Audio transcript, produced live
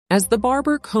As the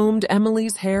barber combed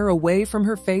Emily's hair away from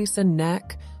her face and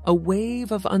neck, a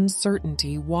wave of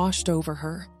uncertainty washed over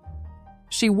her.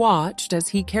 She watched as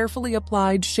he carefully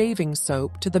applied shaving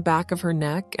soap to the back of her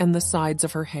neck and the sides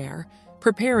of her hair,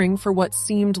 preparing for what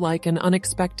seemed like an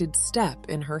unexpected step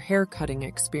in her haircutting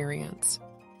experience.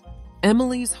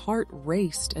 Emily's heart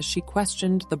raced as she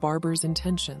questioned the barber's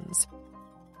intentions.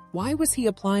 Why was he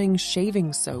applying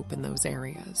shaving soap in those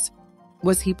areas?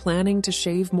 Was he planning to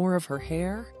shave more of her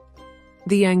hair?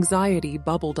 The anxiety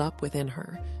bubbled up within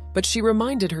her, but she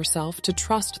reminded herself to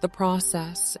trust the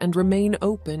process and remain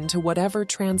open to whatever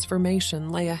transformation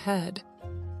lay ahead.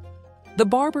 The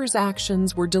barber's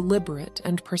actions were deliberate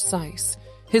and precise,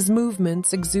 his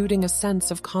movements exuding a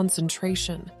sense of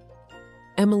concentration.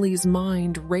 Emily's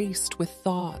mind raced with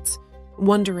thoughts,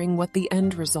 wondering what the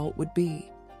end result would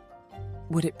be.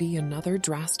 Would it be another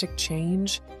drastic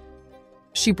change?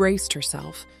 She braced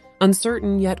herself,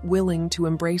 uncertain yet willing to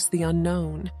embrace the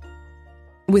unknown.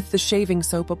 With the shaving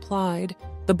soap applied,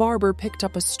 the barber picked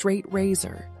up a straight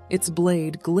razor, its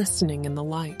blade glistening in the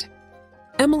light.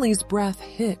 Emily's breath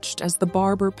hitched as the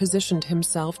barber positioned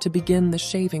himself to begin the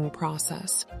shaving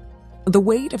process. The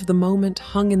weight of the moment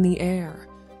hung in the air,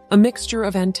 a mixture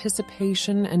of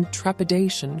anticipation and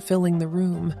trepidation filling the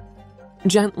room.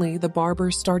 Gently, the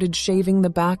barber started shaving the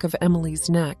back of Emily's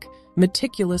neck,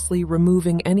 meticulously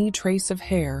removing any trace of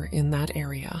hair in that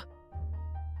area.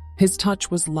 His touch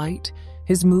was light,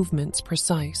 his movements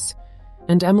precise,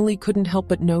 and Emily couldn't help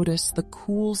but notice the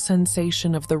cool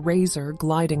sensation of the razor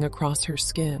gliding across her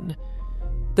skin.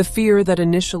 The fear that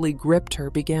initially gripped her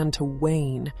began to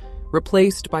wane,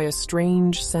 replaced by a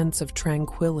strange sense of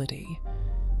tranquility.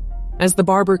 As the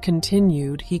barber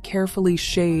continued, he carefully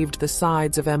shaved the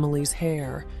sides of Emily's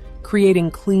hair,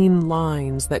 creating clean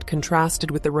lines that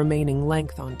contrasted with the remaining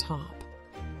length on top.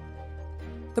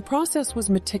 The process was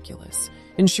meticulous,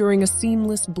 ensuring a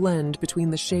seamless blend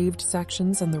between the shaved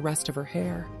sections and the rest of her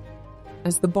hair.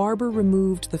 As the barber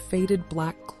removed the faded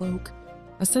black cloak,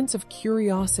 a sense of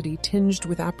curiosity tinged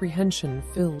with apprehension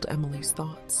filled Emily's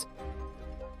thoughts.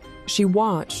 She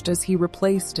watched as he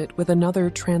replaced it with another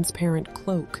transparent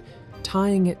cloak,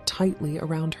 tying it tightly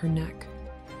around her neck.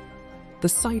 The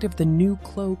sight of the new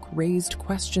cloak raised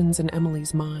questions in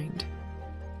Emily's mind.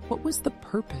 What was the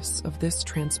purpose of this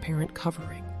transparent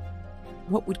covering?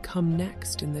 What would come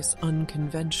next in this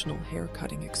unconventional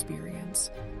haircutting experience?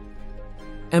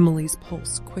 Emily's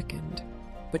pulse quickened,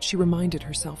 but she reminded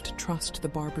herself to trust the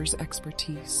barber's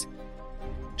expertise.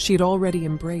 She had already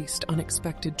embraced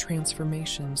unexpected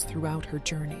transformations throughout her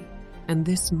journey, and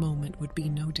this moment would be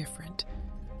no different.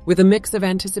 With a mix of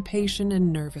anticipation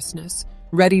and nervousness,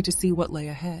 ready to see what lay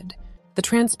ahead, the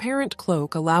transparent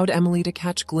cloak allowed Emily to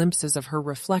catch glimpses of her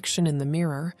reflection in the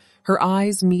mirror, her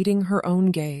eyes meeting her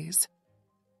own gaze.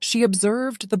 She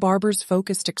observed the barber's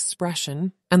focused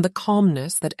expression and the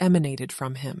calmness that emanated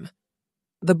from him.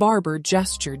 The barber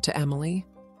gestured to Emily,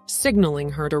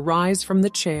 signaling her to rise from the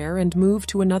chair and move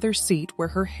to another seat where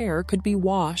her hair could be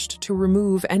washed to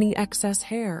remove any excess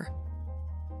hair.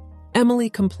 Emily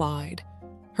complied,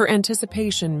 her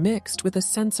anticipation mixed with a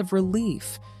sense of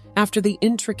relief after the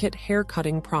intricate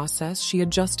haircutting process she had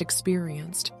just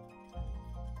experienced.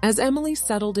 As Emily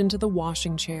settled into the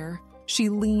washing chair, she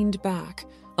leaned back,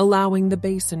 allowing the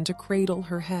basin to cradle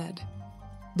her head.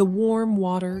 The warm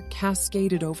water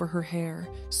cascaded over her hair,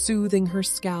 soothing her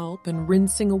scalp and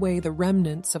rinsing away the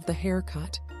remnants of the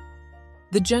haircut.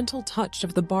 The gentle touch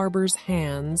of the barber's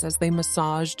hands as they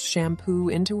massaged shampoo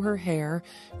into her hair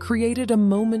created a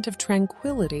moment of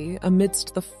tranquility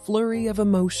amidst the flurry of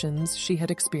emotions she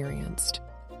had experienced.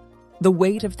 The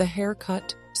weight of the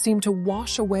haircut seemed to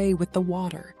wash away with the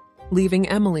water, leaving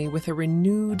Emily with a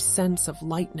renewed sense of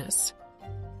lightness.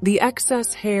 The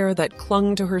excess hair that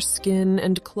clung to her skin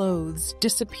and clothes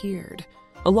disappeared,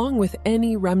 along with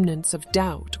any remnants of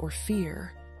doubt or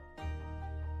fear.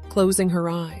 Closing her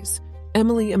eyes,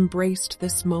 Emily embraced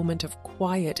this moment of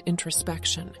quiet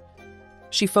introspection.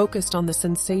 She focused on the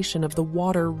sensation of the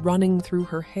water running through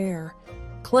her hair,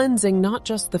 cleansing not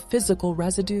just the physical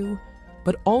residue,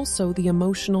 but also the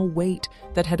emotional weight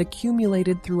that had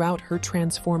accumulated throughout her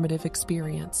transformative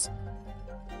experience.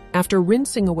 After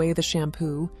rinsing away the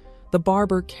shampoo, the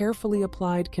barber carefully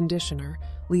applied conditioner,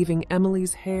 leaving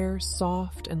Emily's hair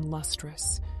soft and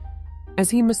lustrous. As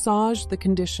he massaged the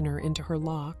conditioner into her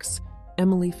locks,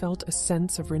 Emily felt a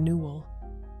sense of renewal.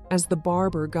 As the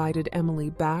barber guided Emily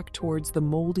back towards the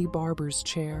moldy barber's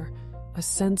chair, a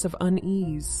sense of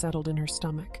unease settled in her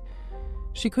stomach.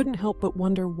 She couldn't help but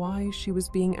wonder why she was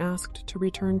being asked to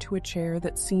return to a chair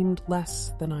that seemed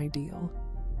less than ideal.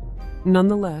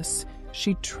 Nonetheless,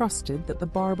 she trusted that the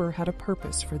barber had a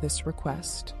purpose for this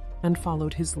request, and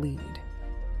followed his lead.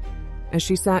 As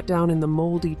she sat down in the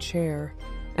moldy chair,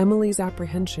 Emily's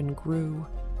apprehension grew.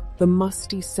 The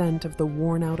musty scent of the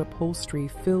worn-out upholstery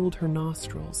filled her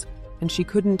nostrils, and she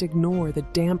couldn't ignore the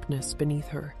dampness beneath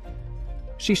her.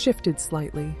 She shifted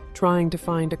slightly, trying to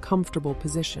find a comfortable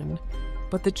position,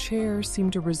 but the chair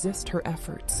seemed to resist her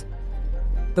efforts.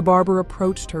 The barber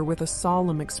approached her with a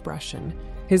solemn expression,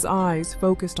 his eyes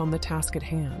focused on the task at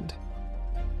hand.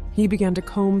 He began to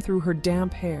comb through her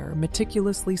damp hair,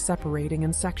 meticulously separating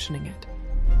and sectioning it.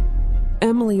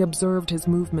 Emily observed his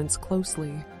movements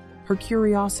closely, her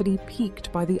curiosity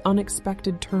piqued by the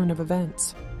unexpected turn of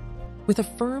events. With a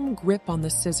firm grip on the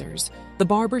scissors, the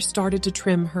barber started to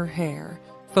trim her hair,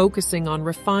 focusing on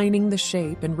refining the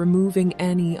shape and removing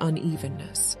any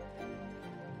unevenness.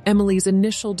 Emily's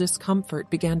initial discomfort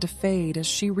began to fade as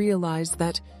she realized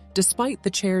that, despite the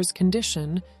chair's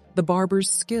condition, the barber's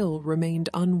skill remained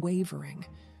unwavering.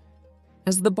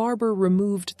 As the barber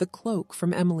removed the cloak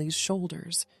from Emily's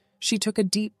shoulders, she took a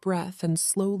deep breath and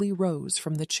slowly rose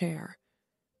from the chair.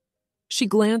 She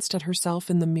glanced at herself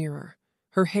in the mirror,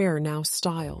 her hair now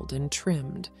styled and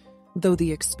trimmed, though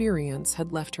the experience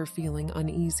had left her feeling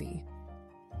uneasy.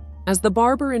 As the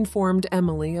barber informed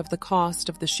Emily of the cost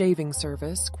of the shaving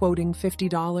service, quoting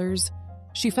 $50,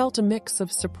 she felt a mix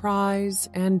of surprise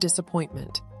and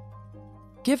disappointment.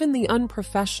 Given the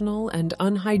unprofessional and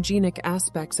unhygienic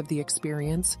aspects of the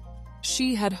experience,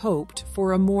 she had hoped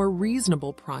for a more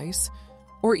reasonable price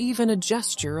or even a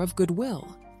gesture of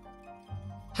goodwill.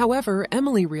 However,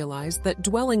 Emily realized that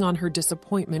dwelling on her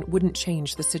disappointment wouldn't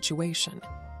change the situation.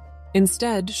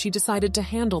 Instead, she decided to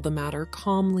handle the matter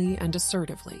calmly and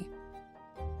assertively.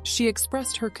 She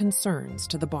expressed her concerns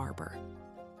to the barber.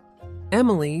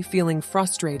 Emily, feeling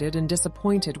frustrated and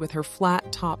disappointed with her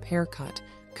flat-top haircut,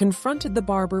 confronted the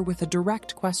barber with a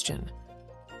direct question.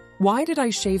 Why did I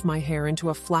shave my hair into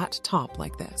a flat top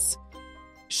like this?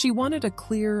 She wanted a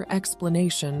clear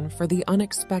explanation for the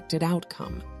unexpected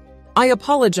outcome. I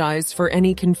apologize for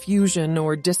any confusion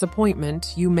or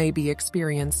disappointment you may be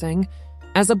experiencing.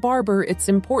 As a barber, it's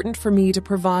important for me to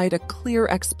provide a clear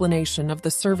explanation of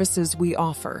the services we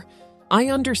offer. I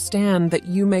understand that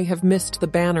you may have missed the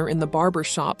banner in the barber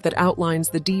shop that outlines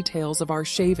the details of our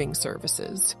shaving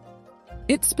services.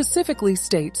 It specifically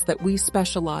states that we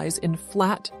specialize in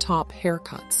flat-top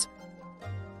haircuts.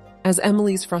 As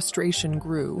Emily's frustration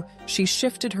grew, she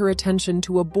shifted her attention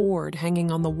to a board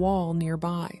hanging on the wall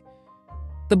nearby.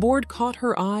 The board caught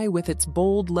her eye with its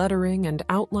bold lettering and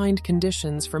outlined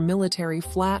conditions for military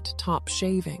flat-top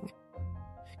shaving.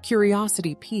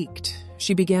 Curiosity piqued,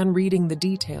 she began reading the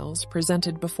details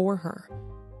presented before her.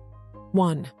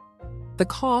 1. The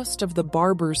cost of the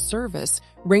barber's service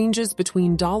ranges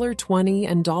between $20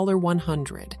 and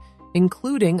 $100,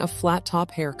 including a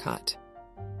flat-top haircut.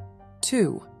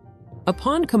 2.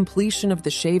 Upon completion of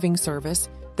the shaving service,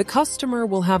 the customer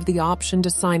will have the option to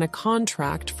sign a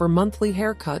contract for monthly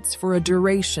haircuts for a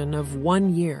duration of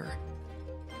 1 year.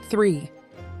 3.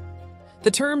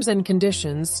 The terms and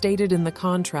conditions stated in the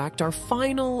contract are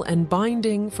final and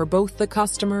binding for both the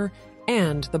customer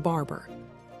and the barber.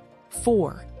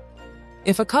 4.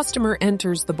 If a customer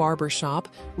enters the barber shop,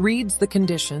 reads the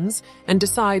conditions, and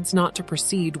decides not to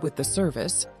proceed with the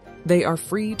service, they are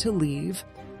free to leave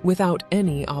without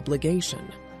any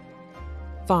obligation.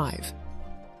 5.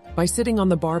 By sitting on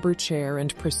the barber chair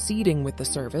and proceeding with the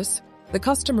service, the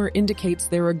customer indicates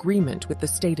their agreement with the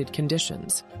stated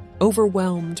conditions.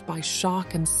 Overwhelmed by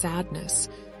shock and sadness,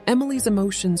 Emily's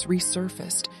emotions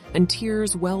resurfaced and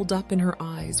tears welled up in her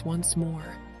eyes once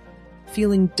more.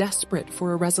 Feeling desperate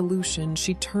for a resolution,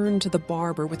 she turned to the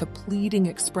barber with a pleading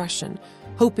expression,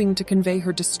 hoping to convey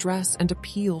her distress and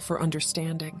appeal for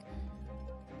understanding.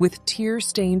 With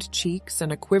tear-stained cheeks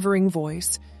and a quivering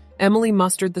voice, Emily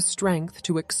mustered the strength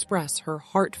to express her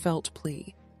heartfelt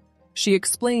plea. She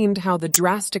explained how the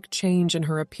drastic change in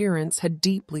her appearance had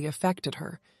deeply affected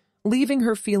her, leaving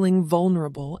her feeling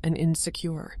vulnerable and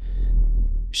insecure.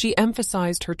 She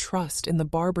emphasized her trust in the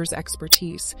barber's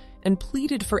expertise and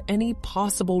pleaded for any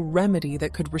possible remedy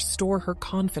that could restore her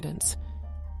confidence.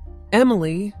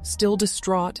 Emily, still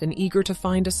distraught and eager to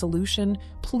find a solution,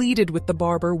 pleaded with the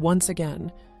barber once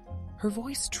again. Her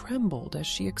voice trembled as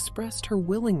she expressed her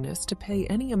willingness to pay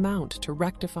any amount to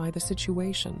rectify the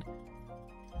situation.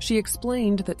 She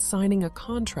explained that signing a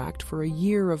contract for a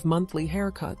year of monthly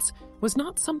haircuts was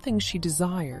not something she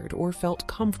desired or felt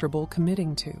comfortable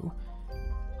committing to.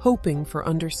 Hoping for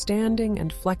understanding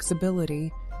and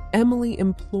flexibility, Emily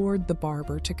implored the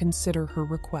barber to consider her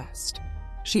request.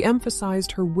 She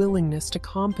emphasized her willingness to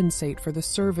compensate for the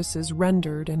services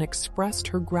rendered and expressed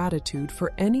her gratitude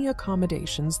for any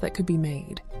accommodations that could be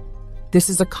made. "This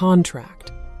is a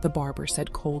contract," the barber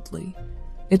said coldly.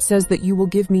 "It says that you will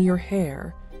give me your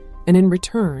hair, and in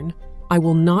return, I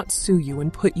will not sue you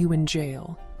and put you in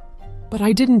jail." "But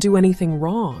I didn't do anything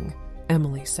wrong,"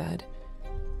 Emily said.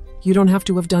 "You don't have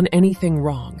to have done anything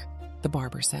wrong," the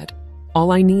barber said.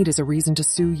 "All I need is a reason to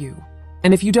sue you.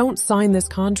 And if you don't sign this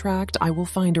contract, I will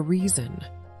find a reason."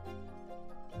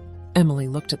 Emily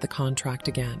looked at the contract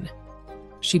again.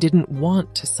 She didn't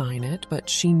want to sign it, but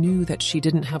she knew that she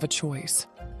didn't have a choice.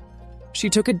 She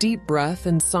took a deep breath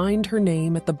and signed her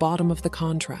name at the bottom of the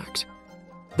contract.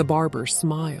 The barber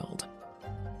smiled.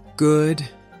 "Good,"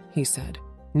 he said.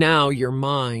 "Now you're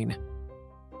mine."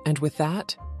 And with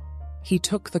that, he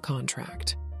took the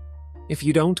contract. "If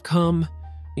you don't come,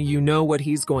 you know what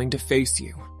he's going to face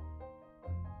you."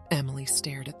 Emily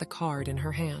stared at the card in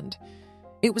her hand.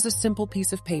 It was a simple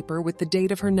piece of paper with the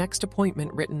date of her next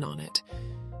appointment written on it,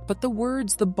 but the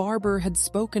words the barber had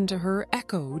spoken to her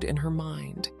echoed in her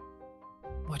mind.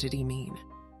 What did he mean?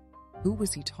 Who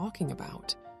was he talking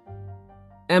about?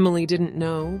 Emily didn't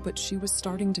know, but she was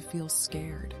starting to feel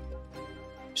scared.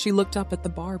 She looked up at the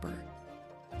barber.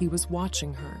 He was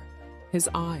watching her, his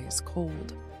eyes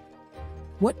cold.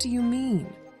 "What do you mean?"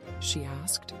 she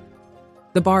asked.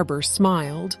 The barber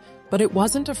smiled, but it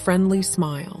wasn't a friendly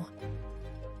smile.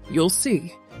 "You'll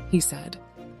see," he said.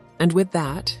 And with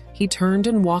that, he turned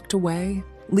and walked away,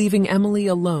 leaving Emily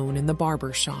alone in the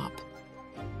barber shop.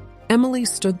 Emily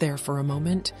stood there for a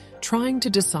moment, trying to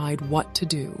decide what to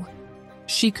do.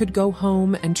 She could go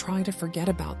home and try to forget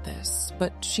about this,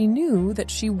 but she knew that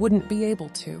she wouldn't be able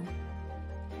to.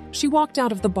 She walked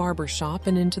out of the barber shop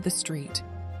and into the street.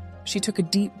 She took a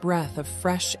deep breath of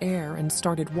fresh air and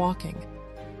started walking.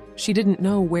 She didn't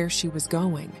know where she was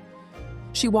going.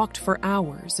 She walked for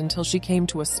hours until she came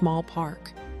to a small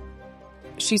park.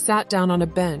 She sat down on a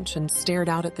bench and stared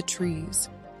out at the trees.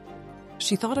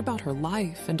 She thought about her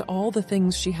life and all the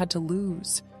things she had to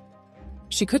lose.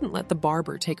 She couldn't let the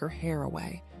barber take her hair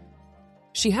away.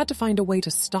 She had to find a way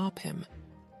to stop him.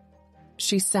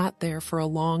 She sat there for a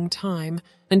long time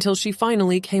until she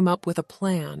finally came up with a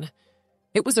plan.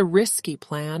 It was a risky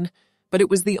plan, but it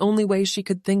was the only way she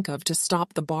could think of to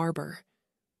stop the barber.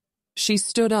 She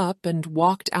stood up and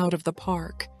walked out of the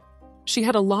park. She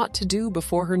had a lot to do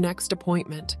before her next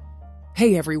appointment.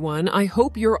 "Hey everyone, I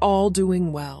hope you're all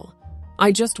doing well.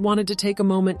 I just wanted to take a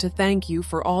moment to thank you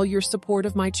for all your support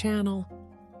of my channel.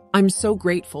 I'm so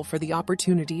grateful for the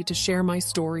opportunity to share my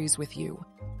stories with you.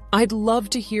 I'd love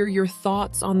to hear your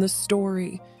thoughts on the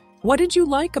story. What did you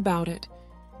like about it?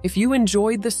 If you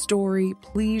enjoyed the story,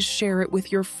 please share it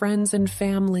with your friends and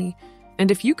family.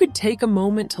 And if you could take a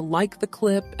moment to like the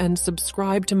clip and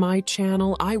subscribe to my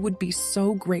channel, I would be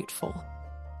so grateful.